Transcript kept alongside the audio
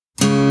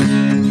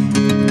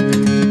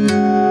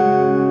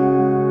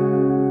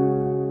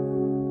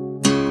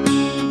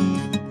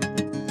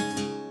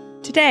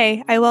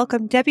Today, I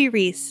welcome Debbie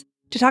Reese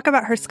to talk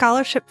about her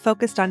scholarship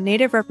focused on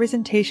Native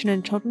representation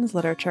in children's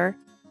literature,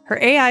 her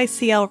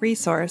AICL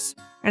resource,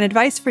 and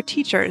advice for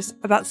teachers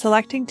about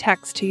selecting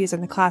text to use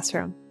in the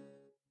classroom.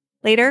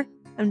 Later,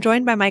 I'm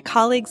joined by my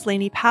colleagues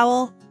Lainey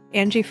Powell,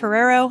 Angie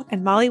Ferrero,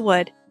 and Molly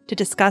Wood to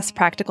discuss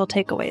practical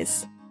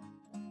takeaways.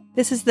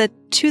 This is the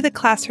To the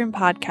Classroom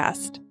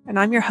podcast, and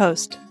I'm your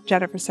host,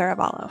 Jennifer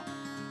Saravallo.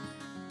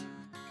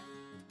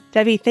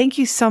 Debbie, thank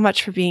you so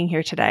much for being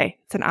here today.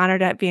 It's an honor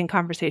to be in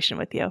conversation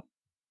with you.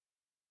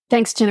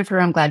 Thanks, Jennifer.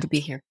 I'm glad to be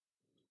here.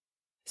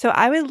 So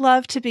I would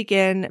love to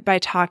begin by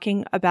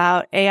talking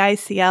about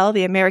AICL,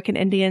 the American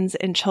Indians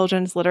in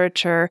Children's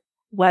Literature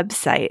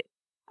website.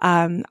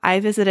 I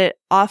visit it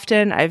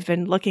often. I've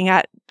been looking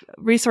at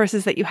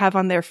resources that you have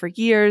on there for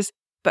years.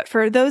 But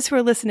for those who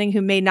are listening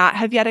who may not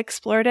have yet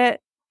explored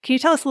it, can you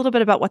tell us a little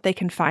bit about what they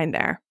can find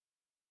there?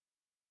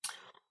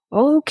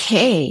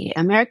 Okay.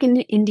 American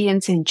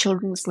Indians in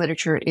Children's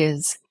Literature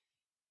is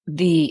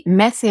the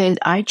method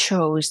I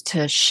chose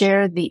to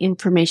share the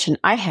information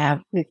I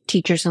have with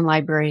teachers and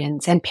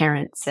librarians and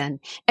parents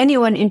and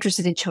anyone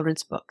interested in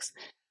children's books.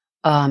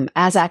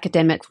 As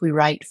academics, we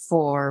write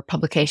for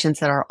publications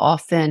that are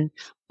often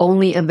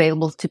only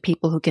available to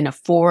people who can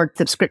afford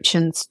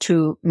subscriptions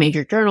to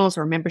major journals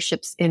or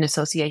memberships in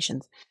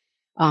associations.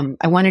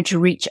 I wanted to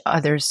reach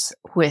others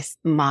with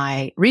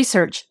my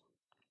research,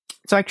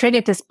 so I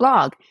created this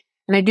blog.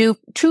 And I do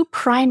two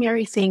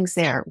primary things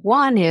there.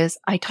 One is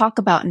I talk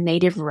about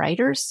Native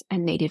writers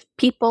and Native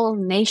people,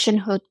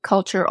 nationhood,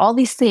 culture, all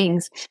these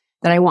things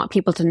that I want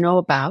people to know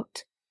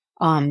about,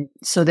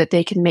 so that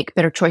they can make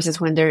better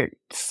choices when they're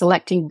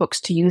selecting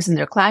books to use in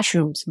their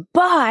classrooms.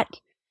 But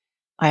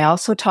I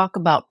also talk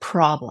about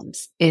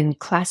problems in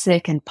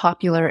classic and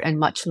popular and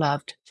much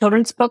loved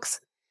children's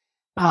books.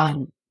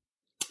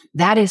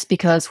 That is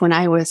because when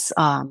I was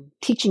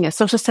teaching a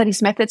social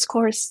studies methods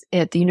course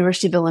at the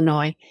University of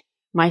Illinois,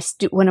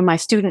 one of my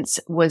students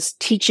was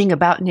teaching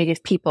about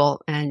Native people,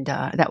 and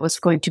that was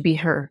going to be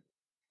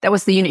that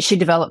was the unit she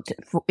developed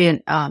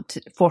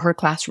for her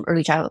classroom,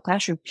 early childhood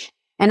classroom.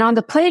 And on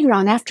the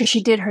playground, after she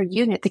did her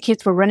unit, the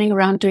kids were running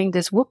around doing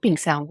this whooping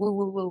sound, woo,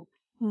 woo,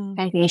 woo.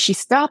 And she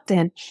stopped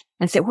them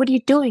and said, "What are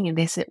you doing?" And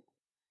she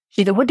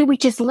said, "What did we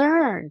just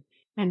learn?"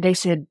 And they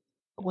said,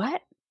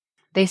 "What?"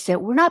 They said,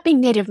 "We're not being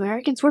Native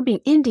Americans, we're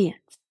being Indians."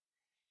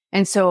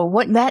 And so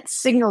what that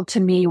signaled to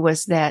me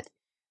was that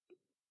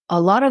a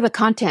lot of the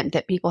content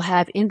that people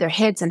have in their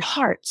heads and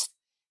hearts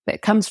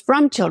that comes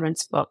from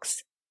children's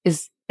books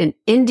is an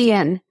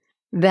Indian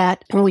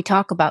that when we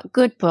talk about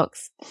good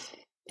books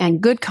and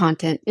good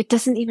content, it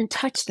doesn't even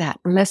touch that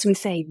unless we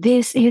say,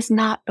 this is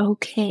not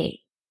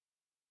okay.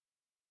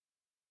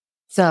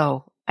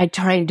 So I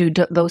try and do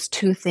those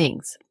two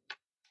things.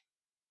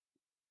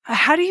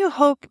 How do you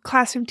hope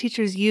classroom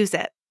teachers use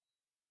it?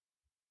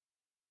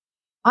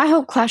 I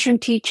hope classroom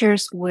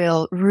teachers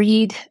will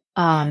read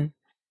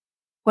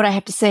what I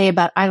have to say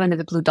about Island of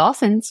the Blue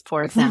Dolphins,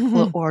 for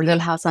example, or Little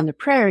House on the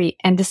Prairie,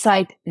 and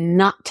decide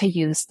not to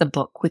use the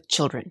book with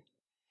children.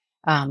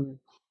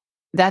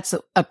 That's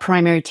a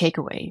primary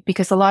takeaway,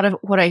 because a lot of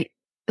what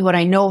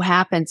I know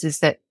happens is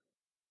that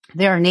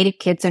there are Native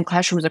kids in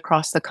classrooms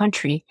across the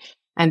country,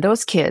 and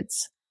those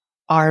kids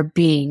are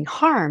being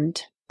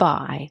harmed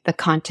by the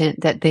content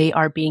that they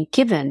are being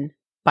given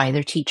by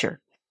their teacher.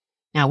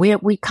 Now,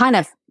 we kind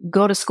of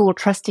go to school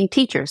trusting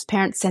teachers.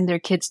 Parents send their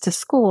kids to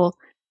school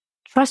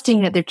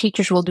trusting that their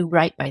teachers will do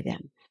right by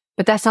them.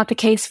 But that's not the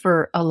case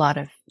for a lot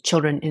of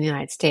children in the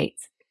United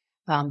States.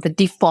 The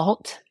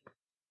default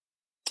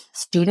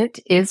student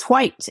is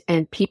white,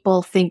 and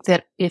people think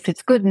that if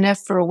it's good enough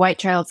for a white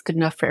child, it's good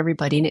enough for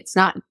everybody. And it's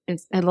not.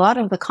 A lot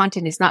of the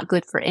content is not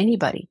good for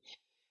anybody.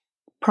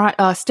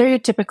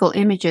 Stereotypical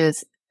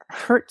images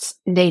hurts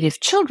Native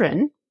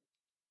children,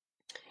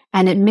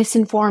 and it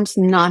misinforms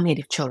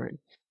non-Native children.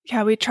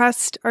 Yeah, we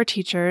trust our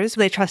teachers.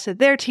 They trusted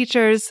their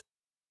teachers.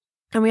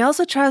 And we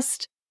also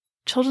trust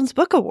children's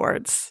book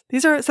awards.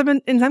 These are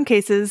in some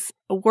cases,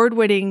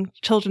 award-winning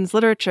children's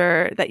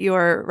literature that you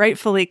are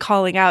rightfully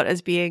calling out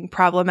as being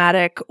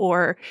problematic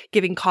or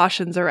giving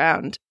cautions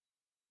around.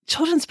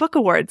 Children's book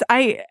awards.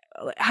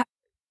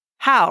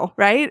 How,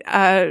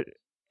 right?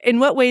 In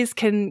what ways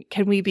can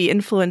we be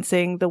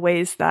influencing the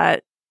ways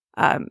that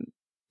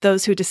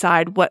those who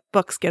decide what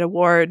books get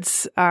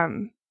awards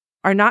are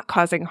not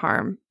causing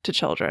harm to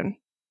children?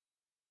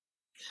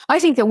 I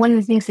think that one of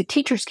the things that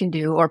teachers can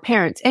do, or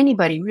parents,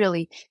 anybody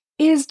really,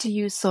 is to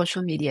use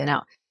social media.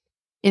 Now,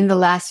 in the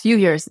last few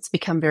years, it's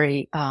become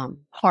very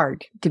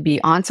hard to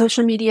be on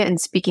social media and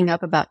speaking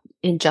up about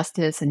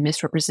injustice and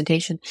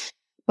misrepresentation.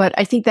 But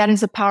I think that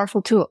is a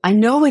powerful tool. I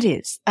know it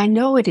is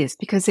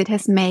because it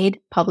has made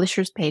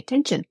publishers pay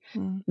attention.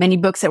 Many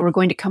books that were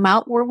going to come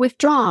out were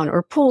withdrawn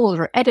or pulled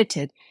or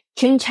edited.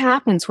 Change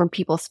happens when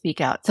people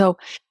speak out. So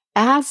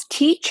as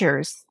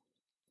teachers,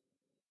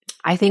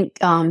 I think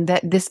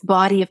that this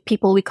body of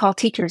people we call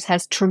teachers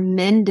has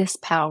tremendous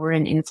power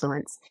and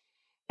influence,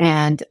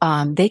 and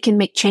they can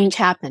make change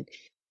happen.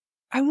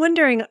 I'm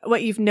wondering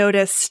what you've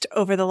noticed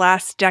over the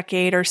last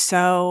decade or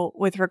so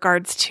with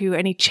regards to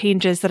any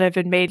changes that have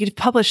been made. You've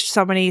published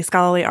so many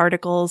scholarly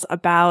articles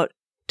about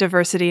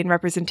diversity and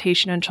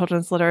representation in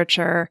children's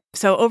literature.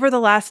 So over the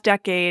last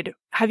decade,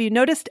 have you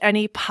noticed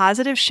any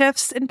positive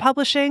shifts in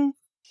publishing?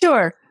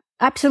 Sure,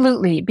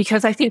 absolutely.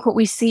 Because I think what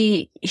we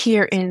see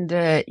here in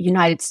the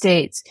United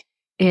States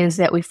is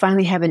that we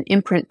finally have an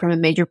imprint from a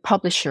major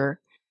publisher.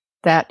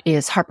 That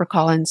is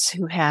HarperCollins,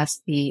 who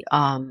has the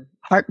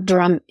Heart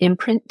Drum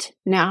imprint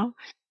now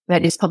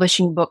that is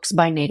publishing books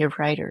by Native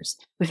writers.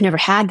 We've never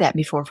had that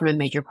before from a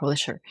major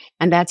publisher,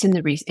 and that's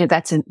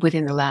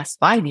within the last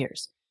 5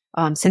 years.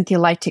 Cynthia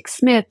Lytick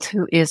Smith,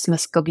 who is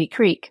Muskogee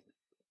Creek,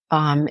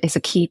 is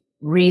a key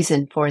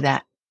reason for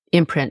that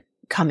imprint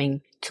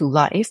coming to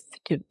life.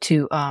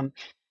 And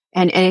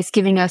it's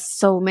giving us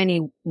so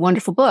many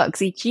wonderful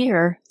books each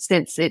year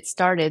since it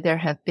started. There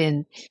have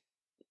been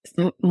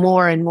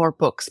more and more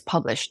books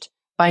published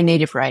by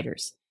Native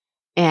writers.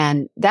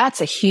 And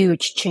that's a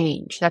huge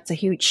change. That's a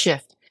huge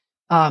shift.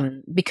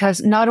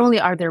 Because not only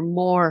are there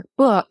more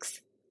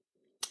books,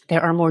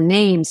 there are more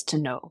names to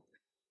know.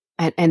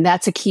 And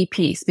that's a key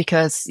piece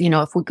because,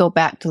 if we go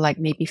back to like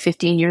maybe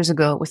 15 years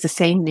ago, it was the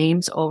same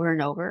names over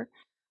and over.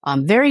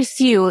 Very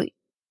few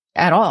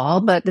at all,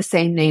 but the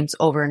same names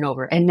over and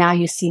over. And now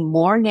you see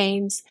more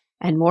names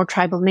and more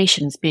tribal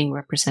nations being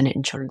represented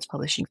in children's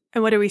publishing.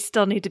 And what do we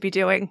still need to be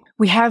doing?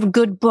 We have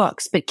good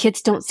books, but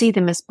kids don't see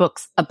them as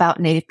books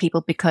about Native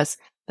people because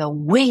the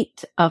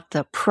weight of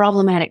the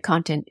problematic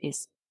content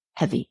is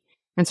heavy.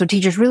 And so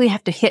teachers really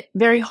have to hit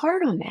very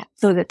hard on that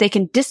so that they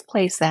can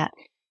displace that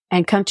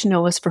and come to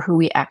know us for who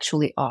we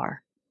actually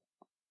are.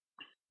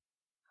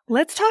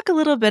 Let's talk a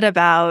little bit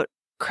about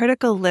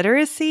critical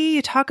literacy.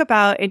 You talk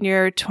about in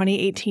your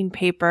 2018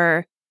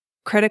 paper,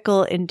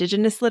 critical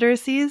Indigenous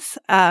literacies.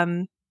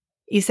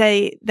 You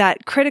say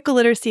that critical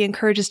literacy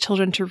encourages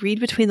children to read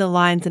between the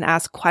lines and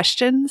ask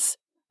questions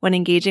when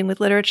engaging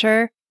with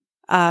literature.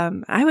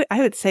 I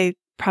would say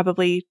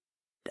probably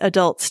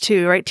adults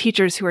too, right?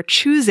 Teachers who are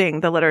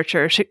choosing the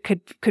literature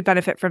could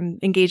benefit from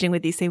engaging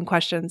with these same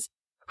questions.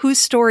 Whose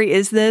story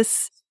is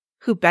this?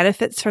 Who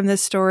benefits from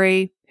this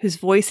story? Whose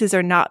voices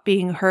are not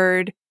being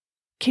heard?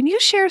 Can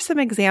you share some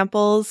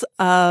examples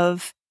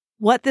of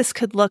what this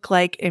could look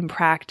like in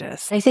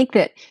practice? I think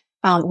that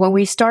when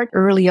we start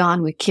early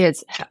on with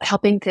kids,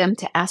 helping them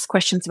to ask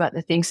questions about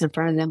the things in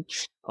front of them,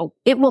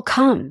 it will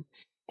come.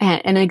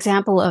 And an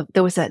example of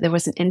there was an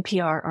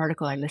NPR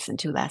article I listened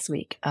to last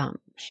week.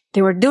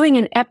 They were doing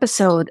an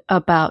episode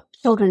about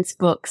children's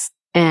books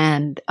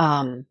and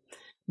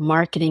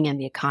marketing and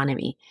the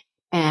economy.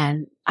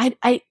 And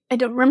I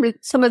don't remember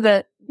some of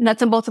the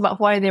nuts and bolts about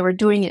why they were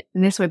doing it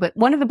in this way, but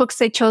one of the books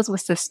they chose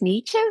was The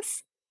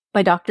Sneetches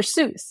by Dr.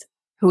 Seuss,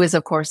 who is,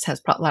 of course,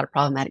 has a lot of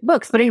problematic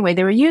books. But anyway,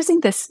 they were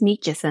using the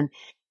Sneetches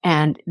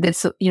and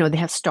this, they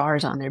have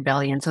stars on their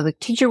belly. And so the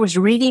teacher was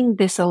reading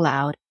this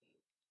aloud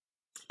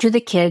to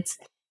the kids,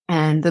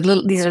 and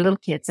these are little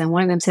kids. And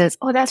one of them says,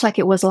 "Oh, that's like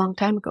it was a long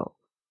time ago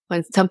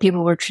when some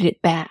people were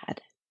treated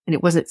bad and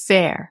it wasn't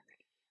fair,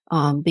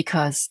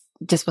 because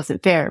it just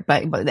wasn't fair."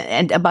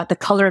 And about the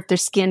color of their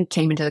skin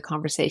came into the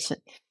conversation.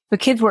 The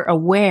kids were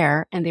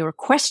aware and they were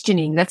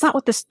questioning. That's not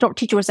what the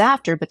teacher was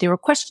after, but they were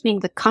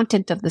questioning the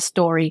content of the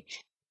story.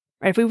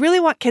 Right. If we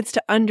really want kids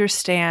to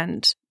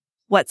understand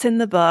what's in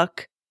the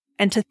book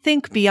and to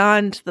think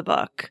beyond the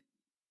book,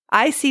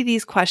 I see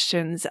these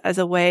questions as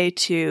a way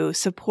to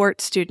support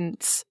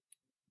students'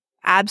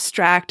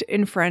 abstract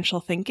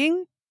inferential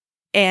thinking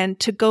and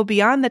to go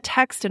beyond the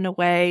text in a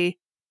way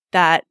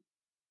that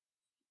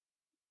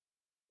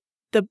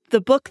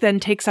the book then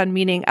takes on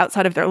meaning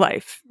outside of their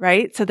life,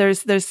 right? So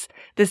there's this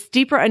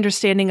deeper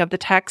understanding of the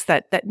text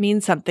that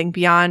means something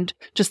beyond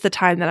just the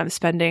time that I'm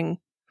spending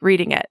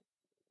reading it.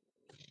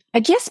 I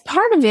guess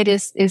part of it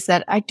is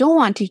that I don't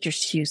want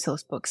teachers to use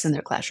those books in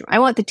their classroom. I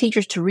want the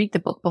teachers to read the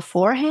book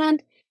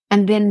beforehand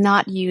and then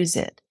not use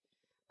it,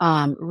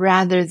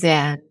 rather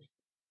than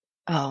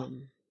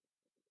find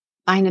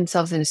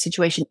themselves in a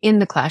situation in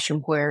the classroom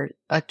where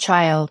a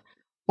child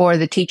or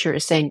the teacher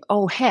is saying,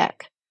 "Oh,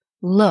 heck,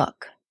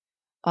 look,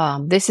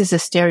 this is a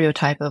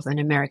stereotype of an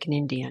American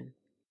Indian,"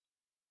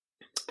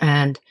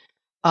 and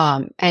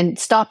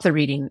stop the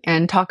reading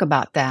and talk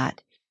about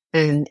that,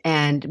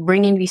 and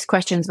bringing these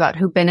questions about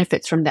who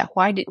benefits from that.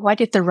 Why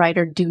did the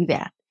writer do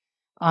that?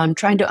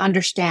 Trying to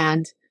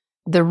understand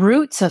the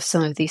roots of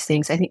some of these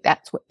things. I think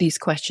that's what these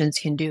questions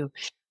can do.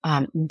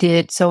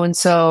 Did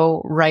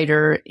so-and-so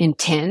writer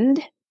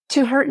intend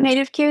to hurt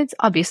Native kids?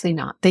 Obviously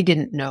not. They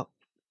didn't know.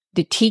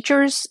 Did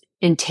teachers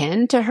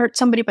intend to hurt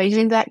somebody by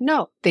using that?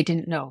 No, they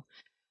didn't know.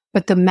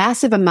 But the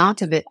massive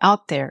amount of it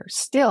out there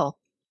still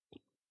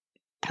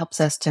helps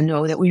us to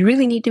know that we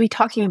really need to be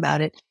talking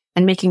about it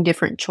and making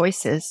different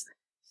choices.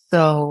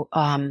 So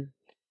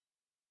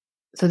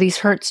these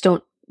hurts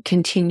don't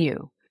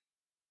continue.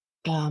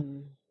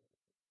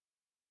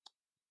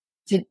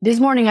 This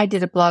morning I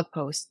did a blog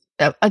post.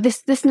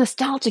 This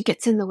nostalgia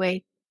gets in the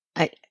way.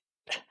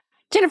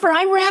 Jennifer,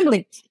 I'm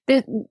rambling.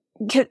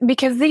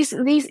 because these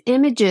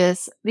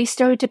images, these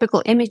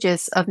stereotypical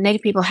images of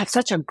Native people have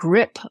such a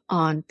grip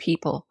on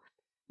people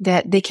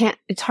that they can't,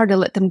 it's hard to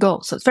let them go.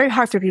 So it's very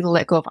hard for people to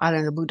let go of Island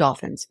of the Blue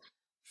Dolphins.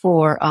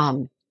 For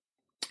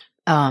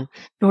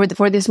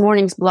this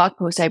morning's blog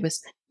post,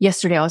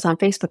 yesterday I was on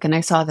Facebook and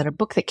I saw that a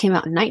book that came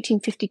out in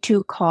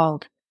 1952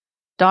 called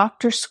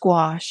Dr.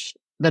 Squash,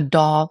 the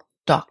Doll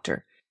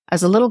Doctor,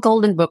 as a little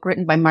golden book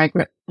written by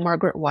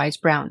Margaret Wise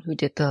Brown, who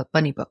did the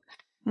Bunny book,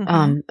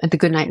 and the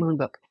Goodnight Moon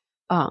book.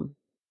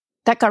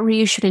 That got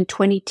reissued in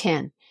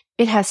 2010.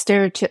 It has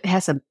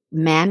a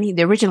mammy.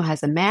 The original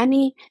has a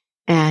mammy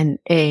and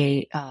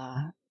a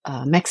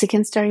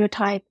Mexican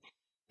stereotype,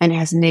 and it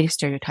has a Native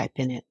stereotype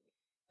in it.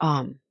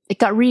 It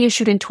got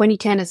reissued in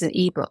 2010 as an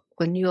ebook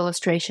with new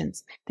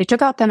illustrations. They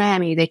took out the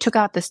mammy. They took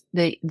out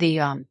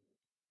the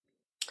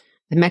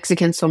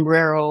Mexican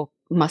sombrero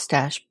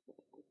mustache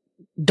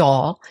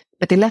doll,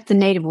 but they left the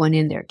Native one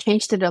in there.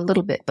 Changed it a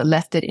little bit, but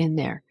left it in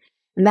there.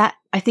 And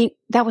I think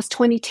that was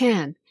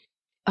 2010.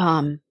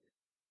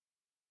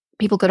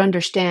 People could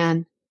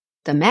understand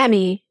the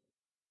mammy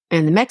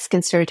and the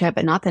Mexican stereotype,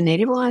 but not the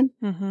Native one.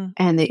 Mm-hmm.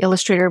 And the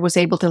illustrator was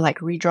able to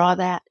redraw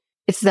that.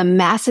 It's the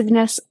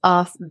massiveness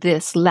of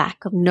this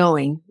lack of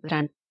knowing that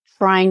I'm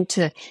trying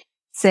to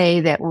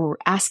say, that when we're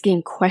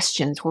asking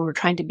questions, when we're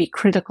trying to be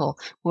critical,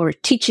 when we're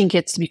teaching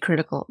kids to be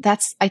critical,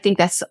 I think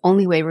that's the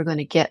only way we're going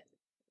to get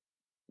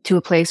to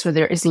a place where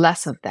there is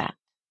less of that.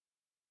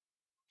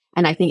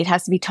 And I think it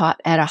has to be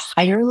taught at a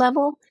higher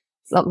level,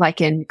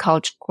 like in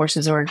college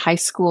courses or in high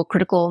school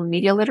critical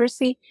media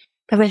literacy.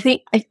 Because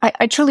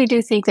I truly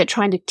do think that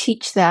trying to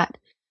teach some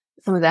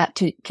of that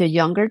to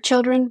younger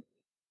children,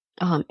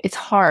 it's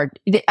hard.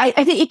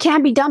 I think it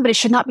can be done, but it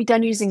should not be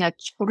done using a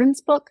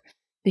children's book,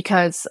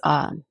 because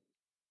what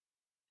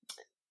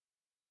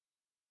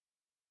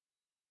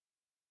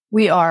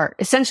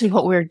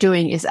we're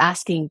doing is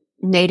asking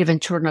Native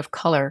and children of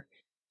color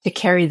to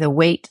carry the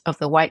weight of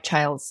the white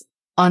child's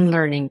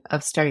unlearning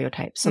of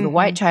stereotypes. So the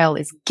white child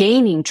is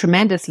gaining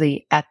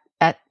tremendously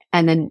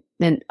and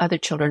then other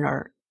children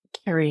are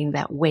carrying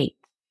that weight,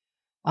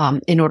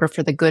 in order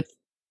for the good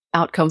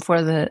outcome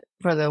for the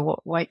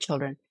white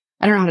children.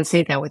 I don't know how to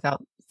say that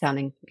without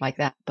sounding like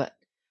that, but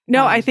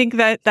no, I think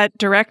that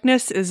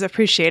directness is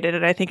appreciated,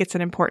 and I think it's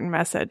an important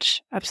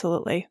message.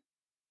 Absolutely.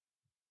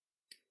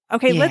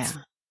 Okay, yeah.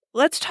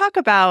 let's talk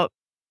about,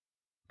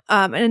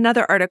 in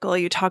another article,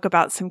 you talk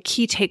about some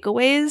key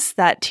takeaways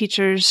that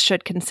teachers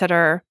should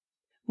consider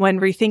when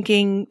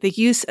rethinking the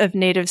use of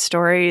Native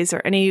stories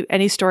or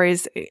any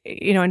stories,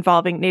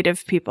 involving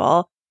Native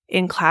people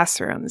in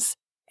classrooms.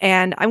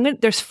 And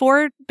there's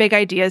 4 big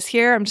ideas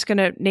here. I'm just going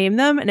to name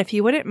them. And if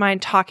you wouldn't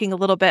mind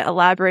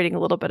elaborating a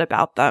little bit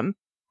about them,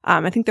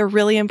 I think they're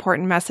really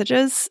important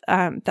messages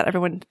that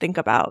everyone think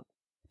about.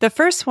 The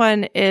first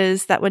one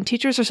is that when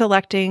teachers are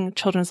selecting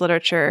children's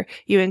literature,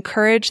 you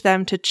encourage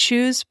them to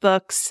choose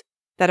books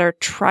that are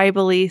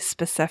tribally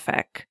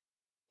specific.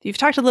 You've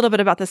talked a little bit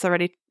about this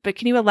already, but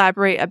can you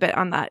elaborate a bit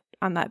on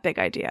that big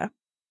idea?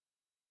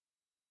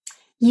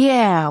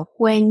 Yeah,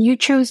 when you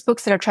choose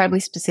books that are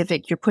tribally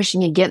specific, you're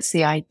pushing against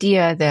the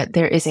idea that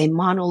there is a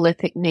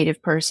monolithic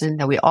Native person,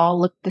 that we all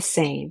look the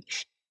same.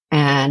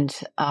 And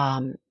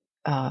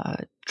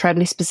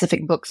tribally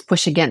specific books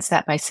push against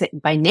that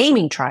by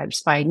naming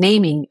tribes, by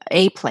naming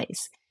a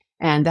place.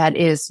 And that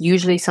is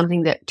usually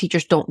something that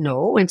teachers don't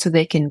know. And so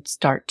they can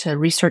start to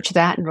research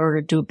that in order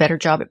to do a better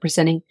job at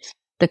presenting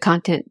the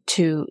content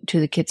to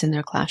the kids in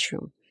their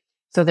classroom.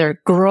 So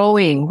they're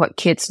growing what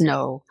kids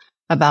know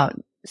about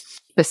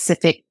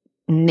specific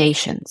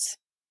nations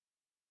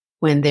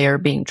when they're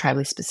being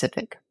tribally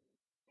specific.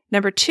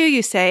 Number 2,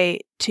 you say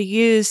to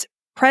use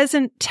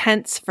present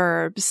tense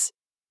verbs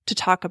to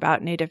talk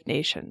about Native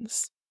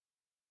nations.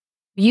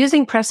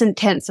 Using present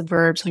tense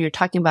verbs when you're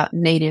talking about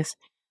Native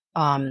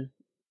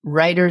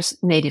writers,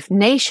 Native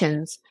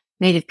nations,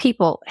 Native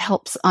people,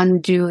 helps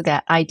undo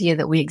that idea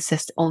that we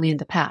exist only in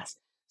the past.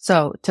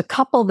 So to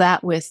couple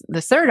that with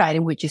the third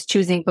item, which is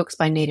choosing books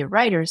by Native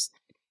writers,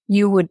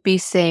 you would be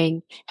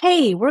saying,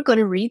 hey, we're going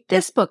to read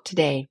this book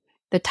today.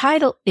 The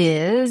title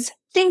is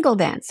Jingle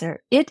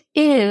Dancer. It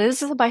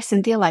is by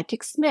Cynthia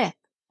Leitich Smith.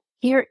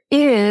 Here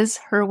is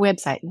her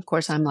website. And of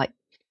course, I'm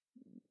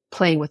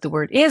playing with the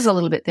word is a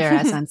little bit there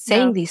as I'm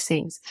saying these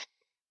things.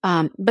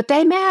 But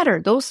they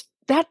matter.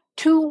 That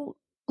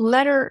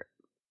 2-letter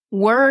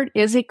word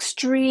is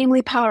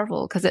extremely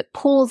powerful because it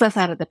pulls us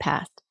out of the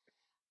past.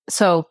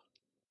 So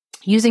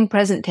using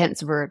present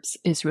tense verbs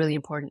is really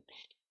important.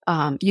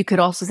 You could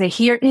also say,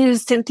 here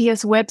is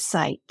Cynthia's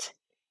website,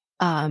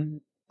 and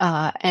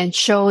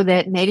show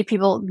that Native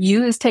people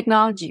use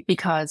technology,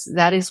 because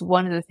that is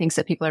one of the things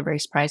that people are very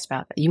surprised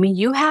about. You mean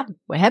you have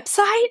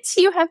websites?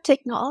 You have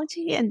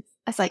technology? And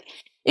I was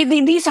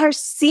these are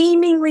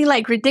seemingly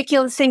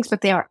ridiculous things,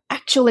 but they are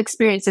actual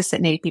experiences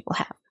that Native people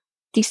have.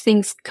 These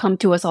things come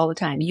to us all the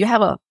time. You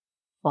have a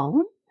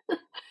phone?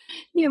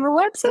 You have a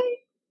website?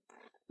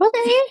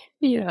 Okay.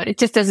 It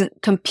just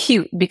doesn't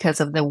compute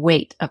because of the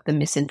weight of the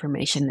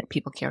misinformation that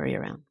people carry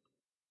around.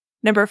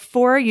 Number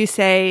 4, you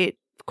say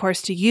of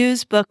course, to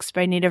use books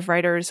by Native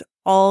writers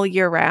all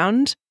year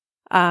round.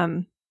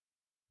 That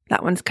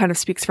one kind of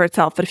speaks for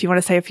itself, but if you want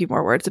to say a few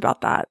more words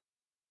about that.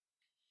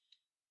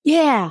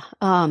 Yeah.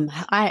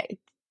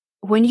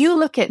 When you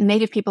look at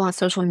Native people on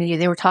social media,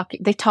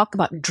 they talk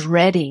about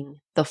dreading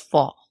the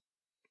fall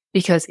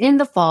because in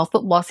the fall,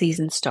 football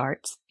season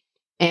starts.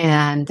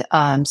 And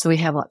so we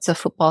have lots of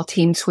football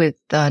teams with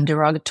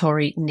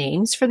derogatory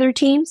names for their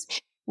teams.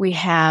 We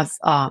have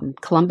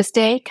Columbus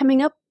Day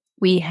coming up.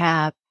 We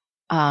have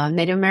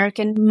Native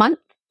American Month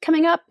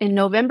coming up in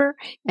November,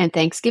 and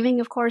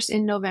Thanksgiving, of course,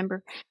 in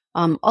November.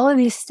 All of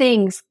these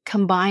things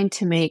combine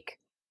to make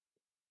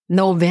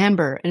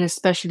November an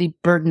especially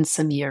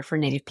burdensome year for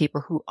Native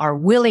people who are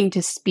willing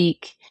to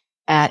speak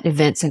at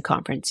events and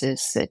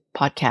conferences, at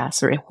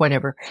podcasts or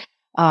whatever.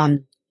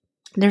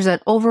 There's an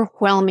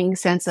overwhelming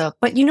sense of,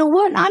 but you know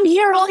what? I'm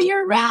here all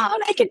year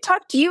round. I can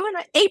talk to you in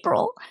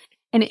April.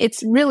 And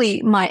it's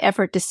really my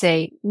effort to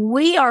say,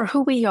 we are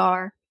who we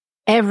are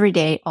every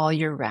day, all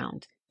year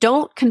round.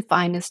 Don't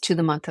confine us to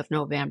the month of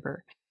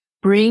November.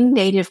 Bring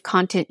Native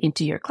content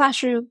into your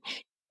classroom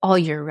all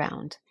year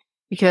round.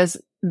 Because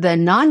the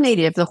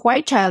non-Native, the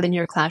white child in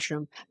your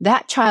classroom,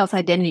 that child's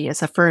identity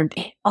is affirmed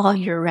all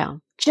year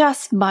round,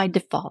 just by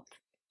default,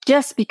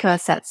 just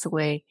because that's the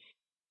way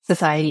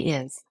society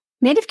is.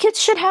 Native kids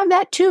should have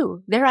that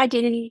too. Their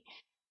identity,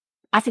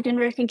 African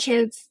American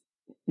kids,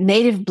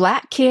 Native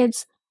Black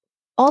kids,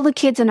 all the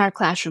kids in our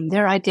classroom,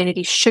 their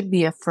identity should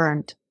be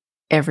affirmed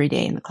every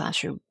day in the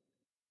classroom.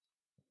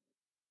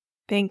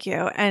 Thank you.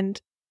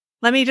 And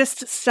let me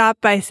just stop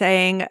by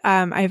saying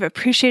I've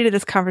appreciated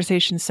this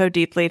conversation so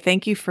deeply.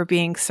 Thank you for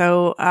being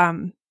so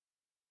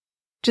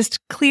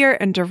just clear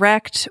and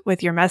direct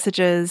with your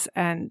messages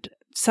and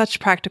such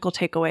practical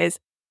takeaways.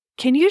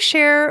 Can you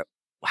share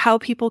how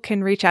people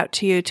can reach out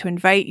to you to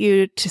invite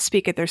you to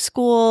speak at their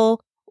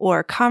school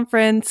or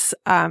conference,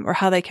 or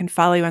how they can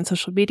follow you on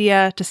social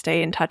media to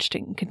stay in touch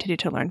and continue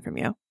to learn from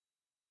you?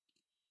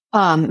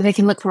 They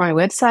can look for my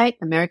website,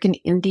 American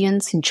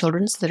Indians in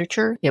Children's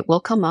Literature. It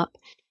will come up,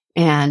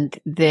 and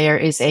there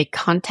is a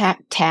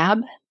contact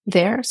tab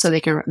there, so they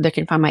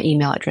can find my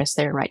email address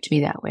there and write to me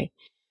that way.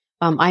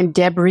 I'm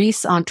Deb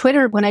Reese on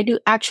Twitter. When I do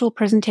actual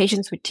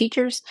presentations with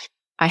teachers,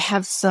 I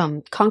have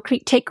some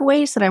concrete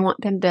takeaways that I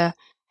want them to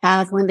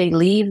have when they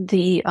leave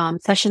the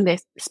session they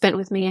spent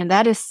with me. And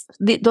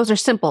those are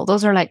simple.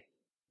 Those are like,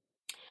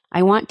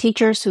 I want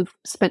teachers who've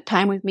spent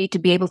time with me to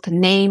be able to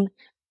name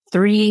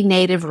 3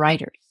 Native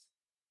writers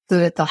so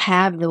that they'll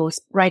have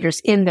those writers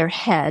in their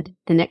head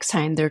the next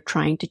time they're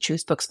trying to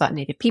choose books about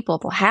Native people.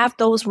 They'll have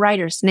those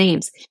writers'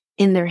 names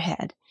in their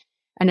head.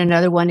 And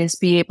another one is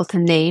be able to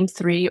name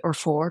 3 or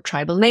 4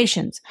 tribal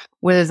nations,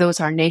 whether those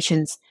are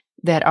nations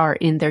that are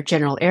in their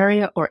general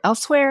area or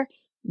elsewhere.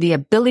 The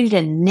ability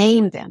to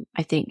name them,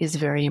 I think, is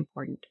very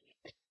important.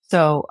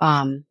 So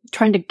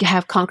trying to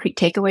have concrete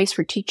takeaways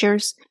for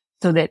teachers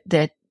so that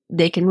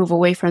they can move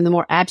away from the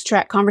more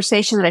abstract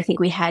conversation that I think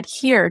we had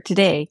here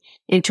today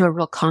into a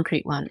real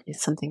concrete one is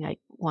something I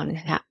want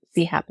to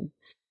see happen.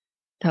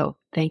 So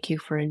thank you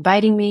for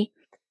inviting me.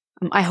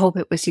 I hope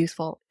it was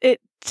useful.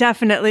 It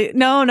definitely,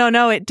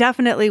 it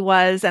definitely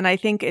was. And I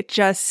think it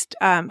just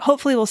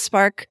hopefully will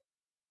spark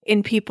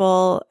in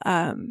people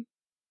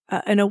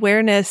an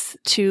awareness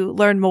to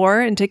learn more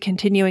and to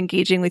continue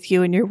engaging with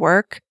you and your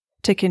work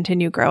to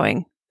continue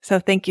growing. So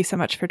thank you so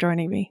much for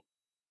joining me.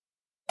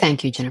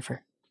 Thank you,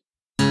 Jennifer.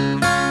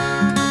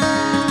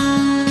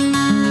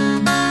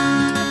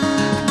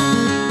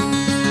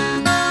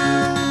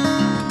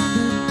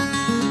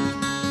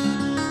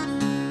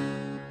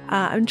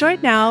 I'm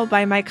joined now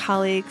by my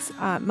colleagues,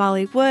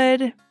 Molly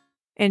Wood,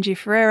 Angie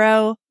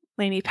Ferrero,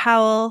 Lainey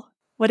Powell.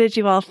 What did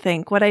you all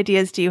think? What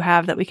ideas do you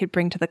have that we could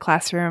bring to the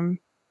classroom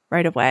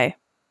right away?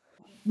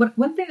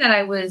 One thing that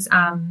I was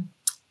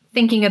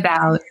thinking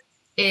about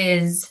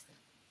is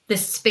the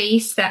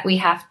space that we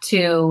have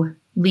to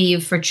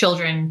leave for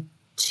children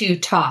to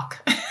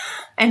talk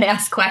and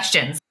ask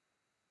questions.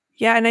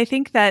 Yeah, and I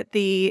think that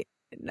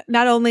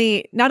not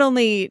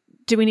only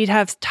do we need to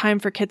have time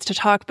for kids to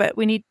talk, but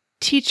we need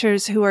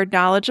teachers who are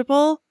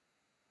knowledgeable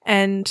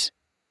and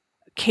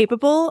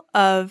capable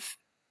of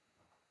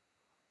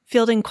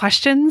fielding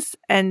questions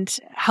and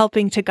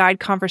helping to guide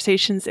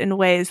conversations in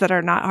ways that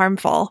are not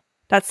harmful.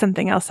 That's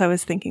something else I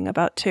was thinking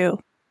about too.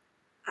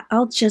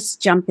 I'll just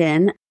jump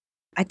in.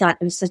 I thought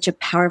it was such a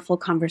powerful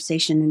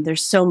conversation, and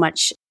there's so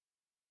much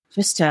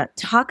just to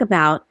talk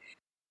about.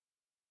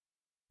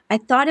 I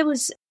thought it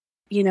was,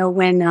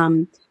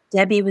 when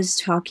Debbie was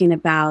talking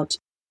about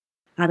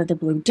Out of the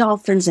Blue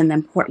Dolphins and the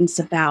importance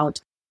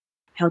about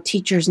how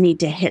teachers need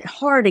to hit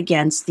hard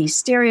against these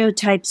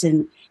stereotypes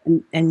and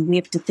we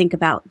have to think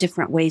about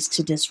different ways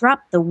to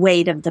disrupt the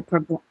weight of the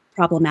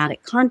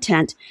problematic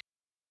content.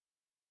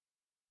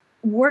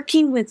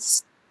 Working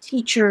with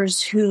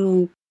teachers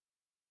who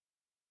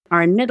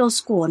are in middle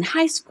school and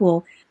high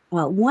school,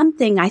 one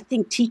thing I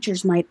think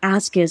teachers might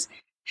ask is,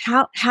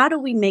 how do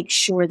we make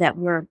sure that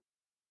we're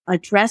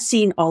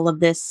addressing all of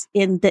this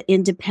in the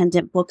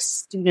independent books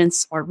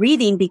students are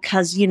reading?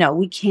 Because,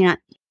 we can't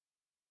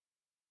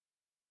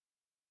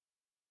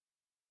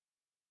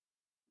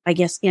I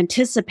guess,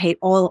 anticipate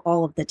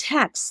all of the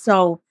text.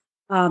 So,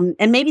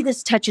 and maybe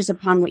this touches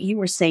upon what you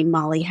were saying,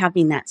 Molly,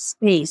 having that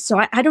space.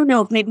 So I don't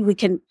know if maybe we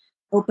can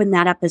open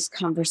that up as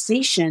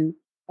conversation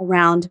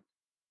around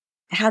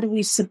how do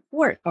we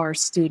support our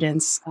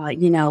students,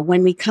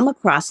 when we come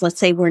across, let's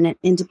say we're in an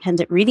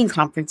independent reading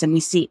conference and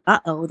we see,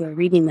 they're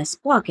reading this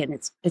book and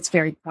it's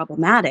very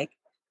problematic.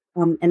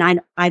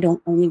 And I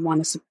don't only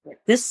want to support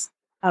this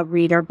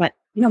reader, but,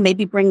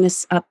 maybe bring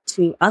this up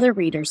to other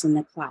readers in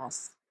the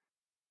class.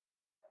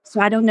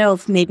 So I don't know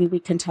if maybe we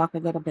can talk a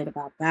little bit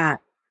about that.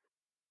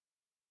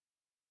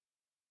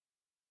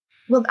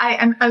 Well,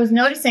 I was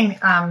noticing,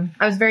 I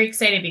was very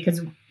excited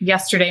because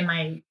yesterday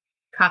my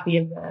copy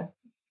of the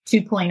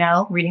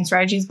 2.0 Reading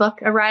Strategies book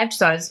arrived.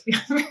 So I was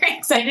very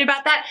excited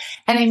about that.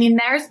 And I mean,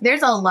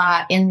 there's a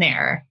lot in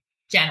there,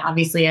 Jen,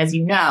 obviously, as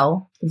you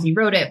know, because you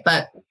wrote it,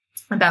 but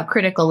about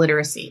critical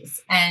literacies.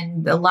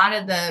 And a lot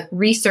of the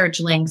research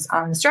links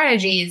on the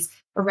strategies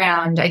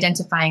around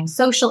identifying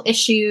social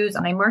issues.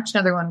 And I marked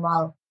another one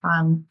while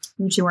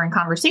you two were in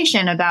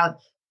conversation about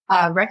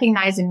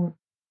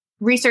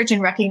research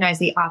and recognize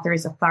the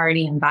author's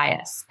authority and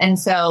bias. And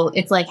so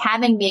it's like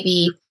having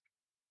maybe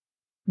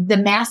the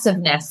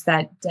massiveness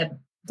that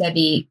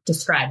Debbie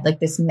described, like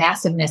this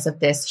massiveness of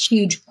this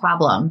huge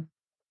problem.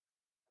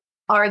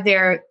 Are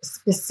there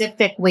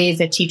specific ways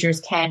that teachers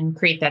can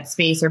create that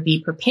space or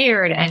be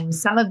prepared? And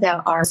some of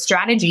them are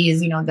strategies,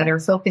 that are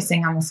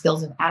focusing on the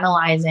skills of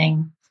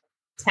analyzing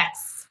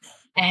texts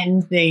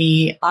and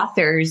the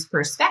author's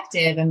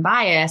perspective and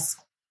bias,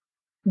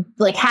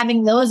 like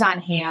having those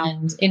on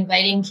hand,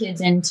 inviting kids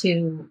in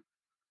to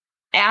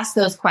ask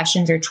those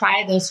questions or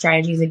try those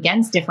strategies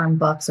against different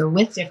books or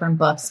with different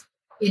books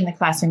in the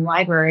classroom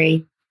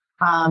library.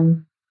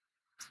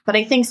 But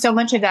I think so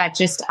much of that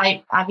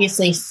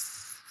obviously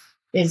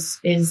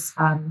is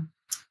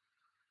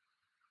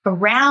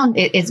around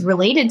it is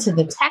related to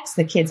the text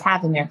the kids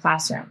have in their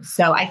classrooms.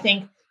 So I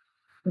think,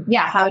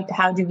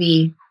 how do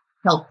we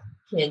help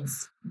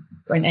kids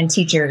and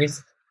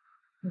teachers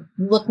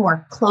look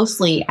more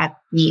closely at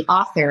the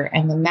author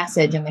and the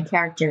message and the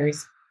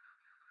characters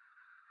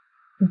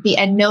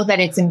and know that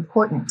it's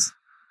important?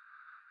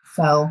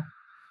 So,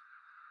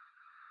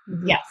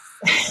 yes.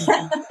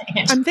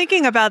 I'm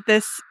thinking about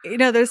this,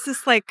 there's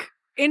this like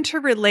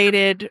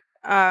interrelated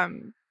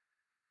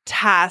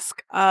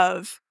task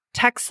of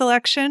text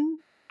selection,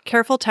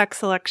 careful text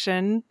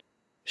selection,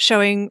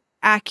 showing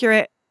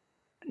accurate,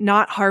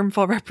 not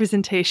harmful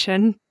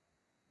representation,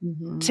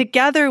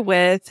 together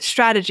with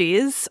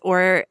strategies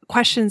or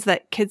questions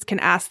that kids can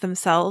ask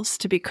themselves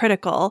to be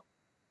critical.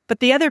 But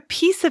the other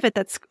piece of it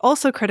that's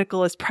also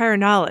critical is prior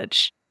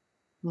knowledge.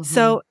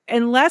 So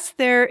unless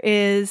there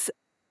is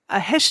a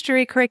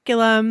history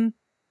curriculum,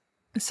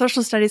 a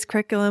social studies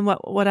curriculum,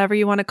 whatever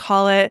you want to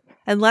call it,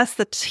 unless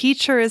the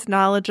teacher is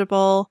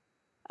knowledgeable,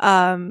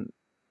 I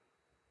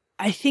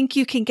think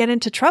you can get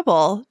into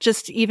trouble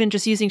just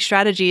using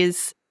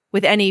strategies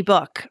with any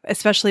book,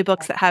 especially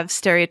books that have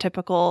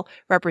stereotypical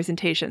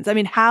representations. I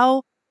mean,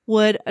 how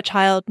would a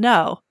child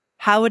know?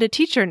 How would a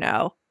teacher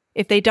know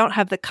if they don't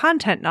have the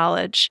content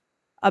knowledge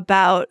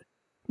about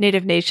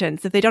Native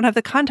nations, if they don't have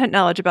the content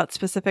knowledge about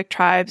specific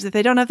tribes, if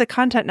they don't have the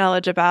content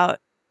knowledge about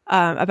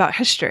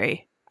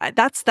history?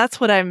 That's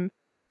what I'm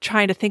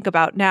trying to think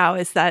about now,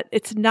 is that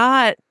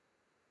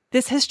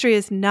this history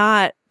is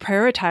not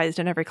prioritized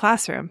in every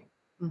classroom.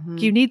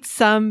 You need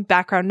some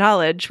background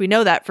knowledge. We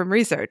know that from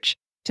research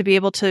to be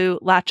able to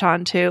latch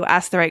on to,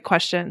 ask the right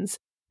questions,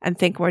 and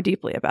think more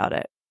deeply about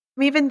it.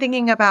 I'm even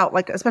thinking about,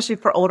 like, especially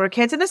for older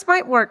kids, and this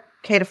might work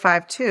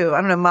K-5 too.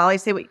 I don't know, Molly,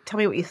 tell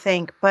me what you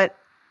think. But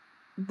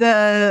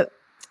the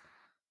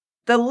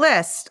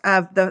list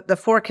of the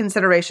 4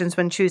 considerations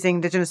when choosing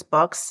Indigenous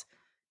books,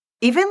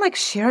 even like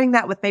sharing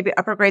that with maybe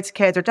upper grades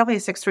kids or definitely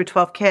 6 through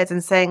 12 kids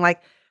and saying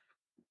like,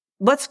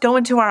 let's go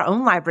into our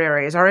own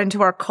libraries or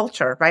into our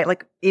culture, right?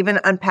 Like even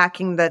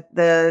unpacking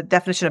the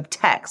definition of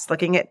text,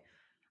 looking at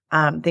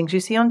things you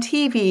see on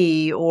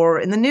TV or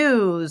in the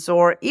news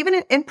or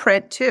even in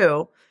print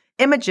too,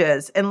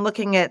 images, and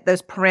looking at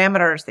those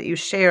parameters that you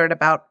shared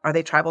about, are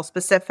they tribal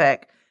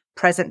specific,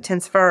 present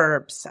tense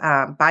verbs,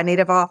 by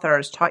Native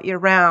authors, taught year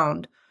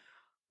round,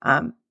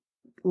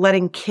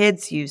 letting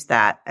kids use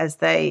that as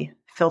they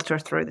filter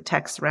through the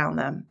text around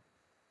them.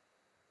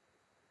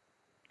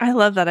 I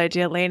love that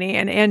idea, Lainey,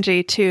 and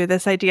Angie too.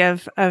 This idea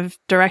of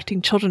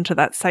directing children to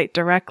that site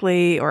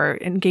directly or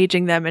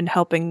engaging them and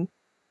helping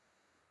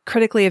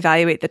critically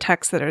evaluate the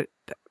texts that are,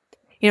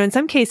 in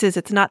some cases,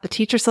 it's not the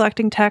teacher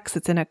selecting text.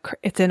 It's in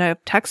a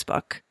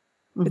textbook.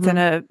 It's in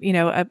a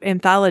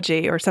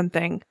anthology or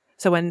something.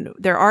 So when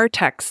there are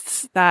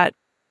texts that,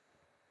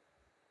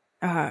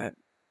 that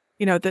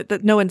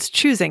no one's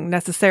choosing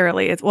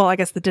necessarily, I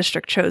guess the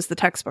district chose the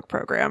textbook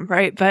program,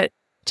 right? But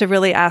to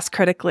really ask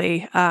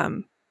critically,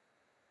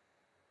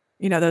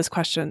 those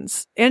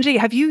questions. Angie,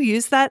 have you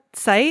used that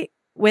site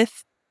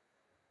with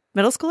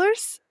middle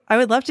schoolers? I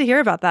would love to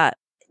hear about that.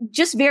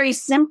 Just very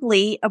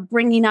simply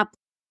bringing up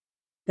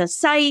the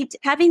site,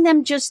 having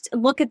them just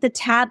look at the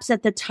tabs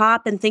at the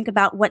top and think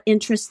about what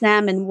interests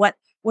them and what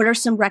what are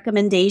some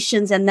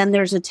recommendations? And then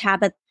there's a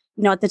tab at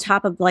the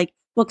top of like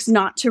books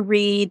not to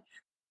read.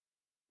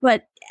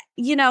 But,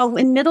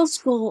 in middle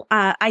school,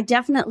 I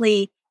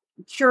definitely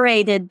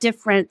curated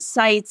different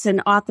sites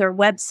and author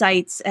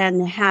websites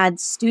and had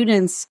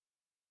students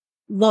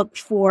look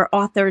for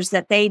authors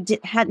that they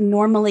hadn't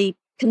normally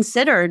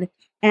considered,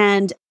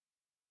 and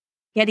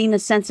getting a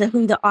sense of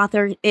who the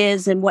author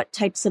is and what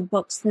types of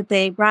books that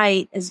they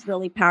write is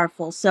really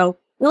powerful. So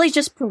really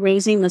just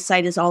perusing the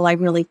site is all I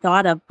really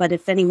thought of. But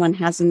if anyone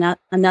has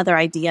another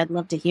idea, I'd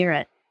love to hear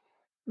it.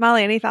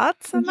 Molly, any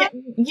thoughts on that?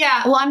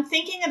 Yeah. Well, I'm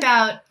thinking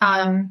about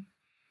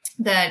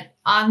that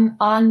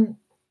on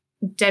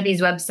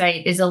Debbie's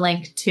website is a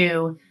link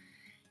to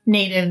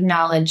Native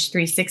Knowledge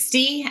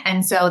 360.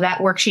 And so that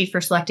worksheet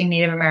for selecting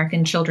Native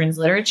American children's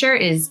literature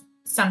is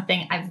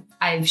something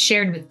I've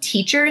shared with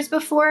teachers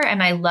before.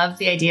 And I love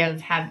the idea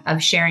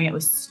of sharing it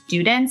with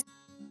students.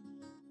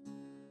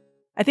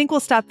 I think we'll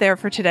stop there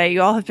for today.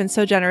 You all have been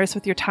so generous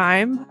with your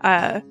time.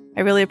 I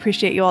really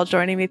appreciate you all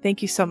joining me.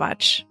 Thank you so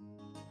much.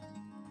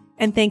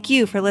 And thank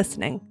you for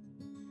listening.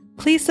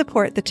 Please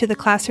support the To the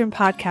Classroom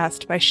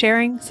podcast by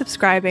sharing,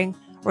 subscribing,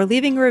 or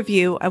leaving a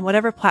review on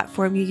whatever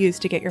platform you use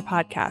to get your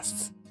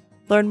podcasts.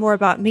 Learn more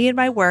about me and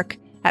my work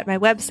at my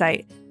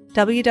website,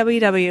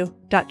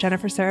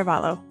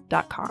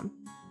 www.jennifersaravallo.com.